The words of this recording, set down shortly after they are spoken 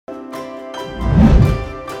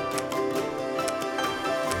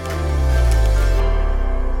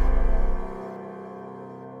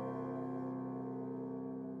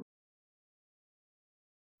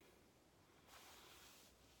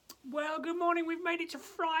Well, good morning. We've made it to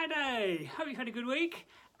Friday. Hope you've had a good week,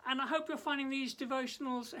 and I hope you're finding these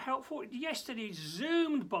devotionals helpful. Yesterday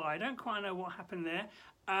zoomed by. I don't quite know what happened there,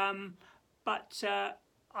 but I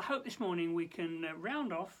hope this morning we can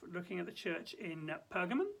round off looking at the church in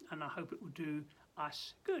Pergamum, and I hope it will do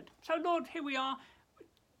us good. So, Lord, here we are.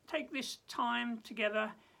 Take this time together.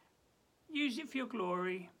 Use it for your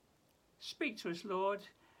glory. Speak to us, Lord.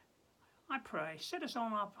 I pray. Set us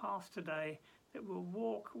on our path today, that we'll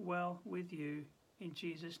walk well with you in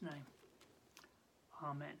Jesus' name.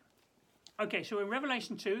 Amen. Okay, so in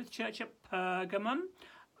Revelation 2, the church at Pergamum,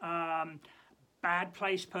 bad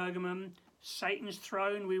place Pergamum, Satan's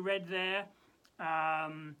throne we read there,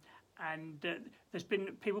 and there's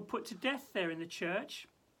been people put to death there in the church,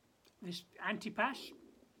 this Antipas,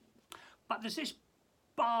 but there's this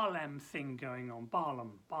Balaam thing going on.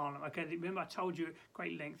 Balaam. Okay, remember I told you at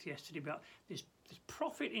great length yesterday about this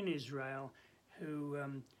prophet in Israel who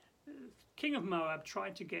king of Moab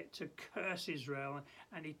tried to get to curse Israel,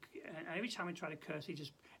 and every time he tried to curse, he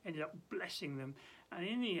just ended up blessing them. And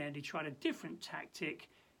in the end, he tried a different tactic,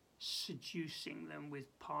 seducing them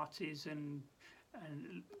with parties and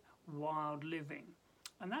wild living.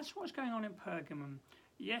 And that's what's going on in Pergamum.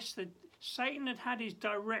 Yes, Satan had his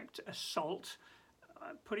direct assault,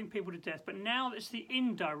 putting people to death, but now it's the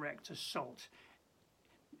indirect assault,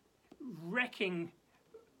 wrecking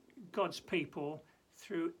God's people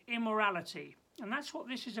through immorality. And that's what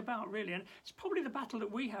this is about, really. And it's probably the battle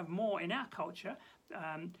that we have more in our culture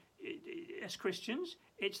as Christians.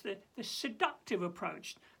 It's the seductive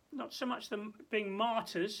approach, not so much them being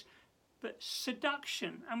martyrs, but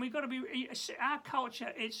seduction. And we've got to be, our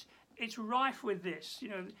culture, it's rife with this. You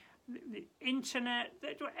know, the internet,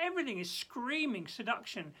 everything is screaming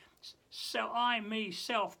seduction. So me,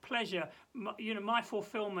 self, pleasure, my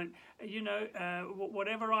fulfillment,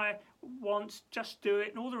 whatever I want, just do it,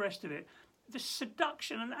 and all the rest of it. The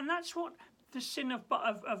seduction, and that's what the sin of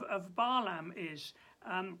Balaam is.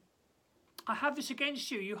 I have this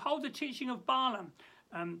against you. You hold the teaching of Balaam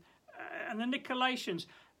and the Nicolaitans.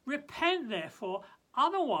 Repent, therefore,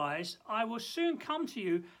 otherwise I will soon come to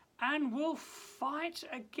you and will fight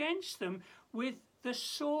against them with the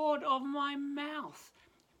sword of my mouth.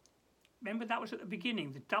 Remember, that was at the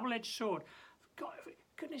beginning, the double-edged sword. God,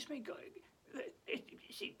 goodness me, God,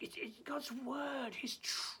 it's God's word, his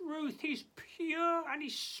truth. He's pure, and he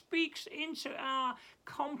speaks into our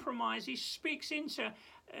compromise. He speaks into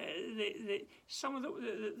some of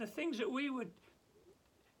the things that we would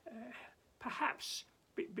perhaps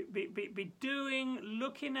be doing,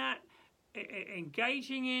 looking at,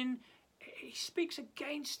 engaging in. He speaks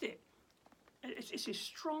against it. It's his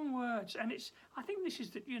strong words, and I think this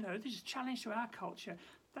is this is a challenge to our culture.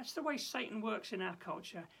 That's the way Satan works in our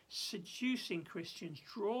culture, seducing Christians,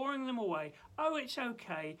 drawing them away. Oh, it's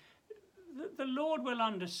okay. The Lord will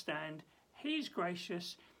understand. He's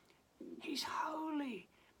gracious. He's holy.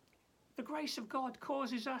 The grace of God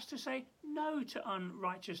causes us to say no to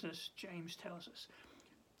unrighteousness, James tells us.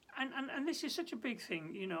 And this is such a big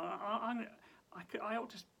thing. I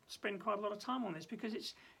ought to spend quite a lot of time on this, because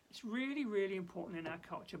it's really, really important in our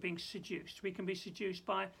culture, being seduced. We can be seduced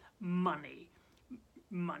by money.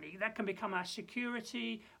 That can become our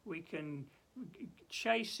security. We can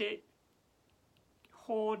chase it,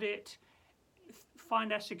 hoard it,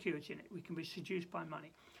 find our security in it. We can be seduced by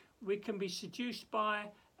money. We can be seduced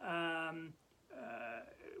by,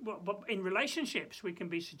 in relationships, we can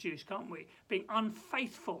be seduced, can't we? Being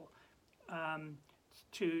unfaithful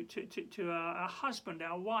to our husband,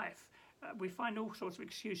 our wife. We find all sorts of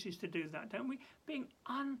excuses to do that, don't we? Being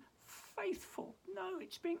unfaithful. No,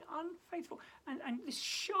 it's being unfaithful. And this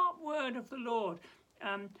sharp word of the Lord,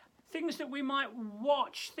 things that we might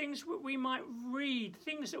watch, things that we might read,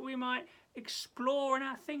 things that we might explore in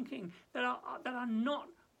our thinking that are not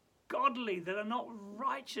godly, that are not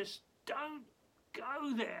righteous. Don't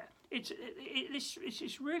go there.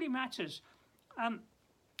 This really matters.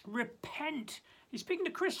 Repent. He's speaking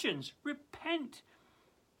to Christians. Repent.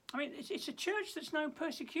 I mean, it's a church that's known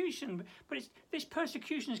persecution, but this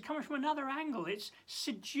persecution is coming from another angle. It's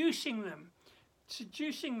seducing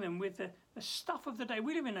them with the stuff of the day.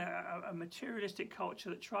 We live in a materialistic culture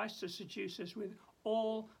that tries to seduce us with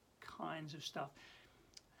all kinds of stuff,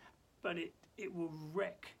 but it will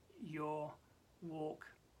wreck your walk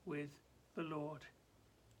with the Lord.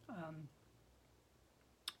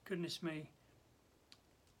 Goodness me.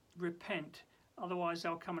 Repent, otherwise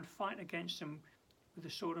I'll come and fight against them with the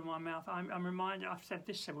sword of my mouth. I'm reminded, I've said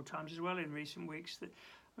this several times as well in recent weeks, that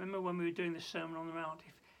I remember when we were doing the Sermon on the Mount,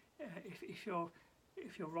 if your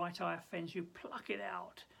right eye offends you, pluck it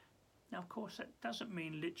out. Now, of course, that doesn't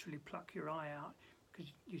mean literally pluck your eye out.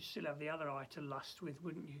 because you'd still have the other eye to lust with,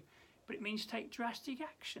 wouldn't you? But it means take drastic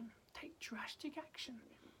action. Take drastic action.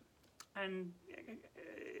 And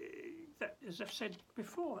that, as I've said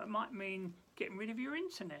before, it might mean getting rid of your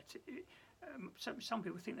internet. Some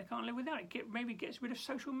people think they can't live without it. Maybe gets rid of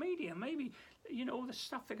social media. Maybe, all the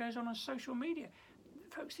stuff that goes on social media.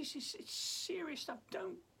 Folks, it's serious stuff.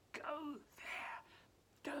 Don't go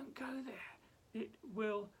there. Don't go there. It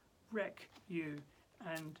will wreck you.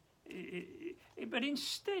 And but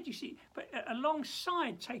instead, you see,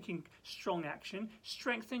 alongside taking strong action,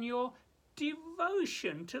 strengthen your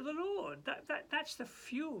devotion to the Lord. That's the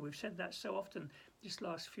fuel. We've said that so often this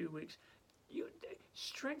last few weeks. You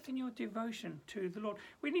strengthen your devotion to the Lord.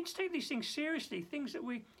 We need to take these things seriously. Things that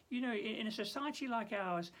we, in a society like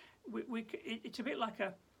ours, it's a bit like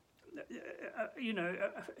a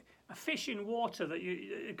fish in water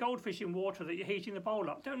a goldfish in water that you're heating the bowl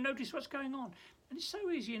up. Don't notice what's going on. And it's so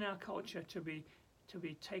easy in our culture to be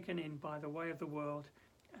taken in by the way of the world,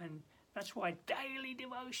 and that's why daily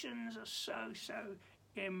devotions are so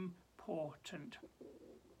important.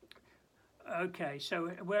 Okay, so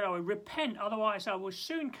where I repent, otherwise I will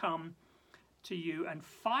soon come to you and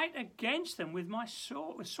fight against them with my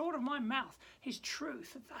sword, with sword of my mouth, His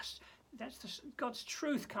truth. That's God's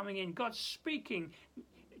truth coming in. God speaking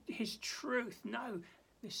His truth. No,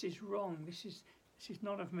 this is wrong. This is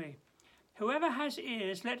not of me. Whoever has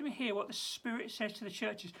ears, let him hear what the Spirit says to the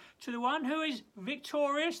churches. To the one who is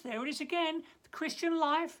victorious, there it is again. The Christian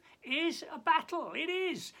life is a battle. It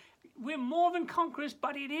is. We're more than conquerors,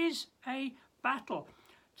 but it is a battle.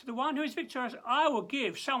 To the one who is victorious, I will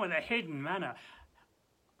give some of the hidden manna.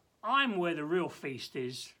 I'm where the real feast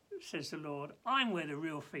is, says the Lord. I'm where the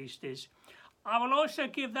real feast is. I will also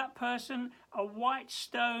give that person a white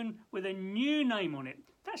stone with a new name on it.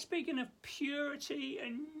 That's speaking of purity,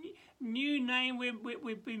 a new name.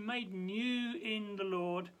 We've been made new in the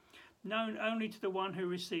Lord, known only to the one who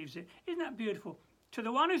receives it. Isn't that beautiful? To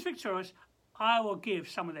the one who's victorious, I will give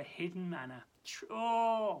some of the hidden manna.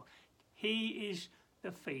 Oh, He is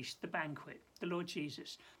the feast, the banquet, the Lord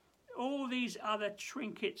Jesus. All these other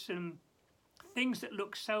trinkets and things that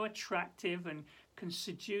look so attractive and can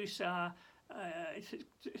seduce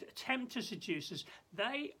attempt to seduce us,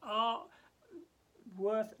 they are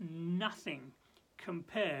worth nothing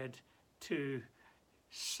compared to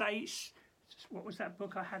what was that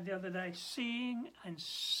book I had the other day? Seeing and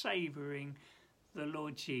Savouring the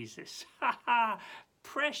Lord Jesus.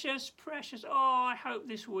 Precious, precious. Oh, I hope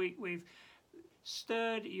this week we've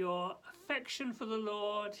stirred your affection for the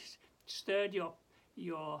Lord, stirred your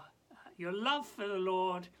love for the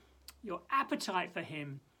Lord, your appetite for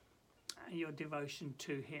Him, and your devotion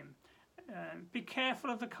to Him. Be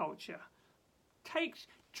careful of the culture. Take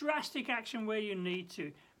drastic action where you need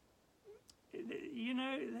to.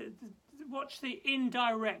 Watch the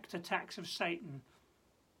indirect attacks of Satan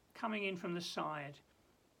coming in from the side,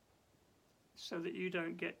 so that you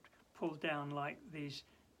don't get pulled down like these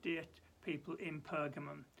dear people in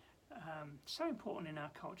Pergamum. So important in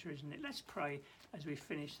our culture, isn't it? Let's pray as we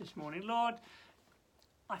finish this morning. Lord,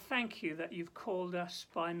 I thank you that you've called us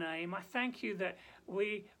by name. I thank you that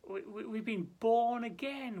we've been born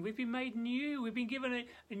again. We've been made new. We've been given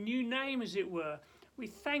a new name, as it were. We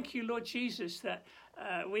thank you, Lord Jesus, that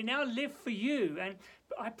we now live for you. And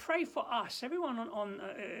I pray for us, everyone on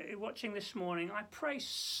watching this morning, I pray,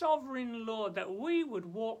 sovereign Lord, that we would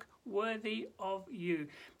walk worthy of you.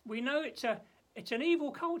 We know it's an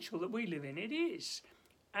evil culture that we live in. It is.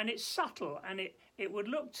 And it's subtle, and it would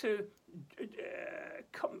look to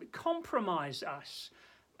compromise us.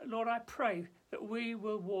 Lord, I pray that we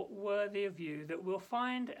will walk worthy of you, that we'll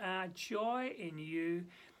find our joy in you,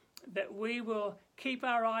 that we will keep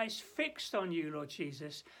our eyes fixed on you, Lord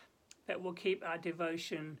Jesus, that we'll keep our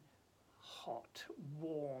devotion hot,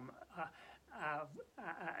 warm.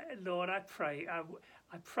 Lord, I pray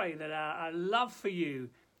that our love for you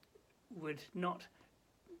would not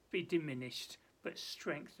be diminished, but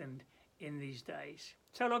strengthened in these days.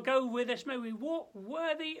 So Lord, go with us. May we walk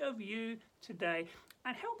worthy of you today,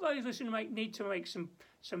 and help those of us who need to make some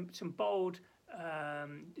bold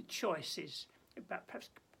choices about perhaps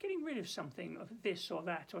getting rid of something of this or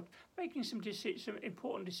that, or making some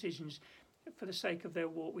important decisions for the sake of their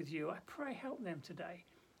walk with you. I pray, help them today.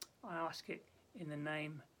 I ask it in the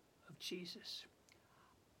name of Jesus.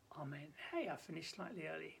 Amen. Hey, I finished slightly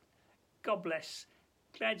early. God bless.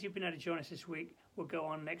 Glad you've been able to join us this week. We'll go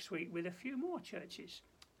on next week with a few more churches.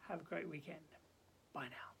 Have a great weekend. Bye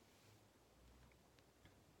now.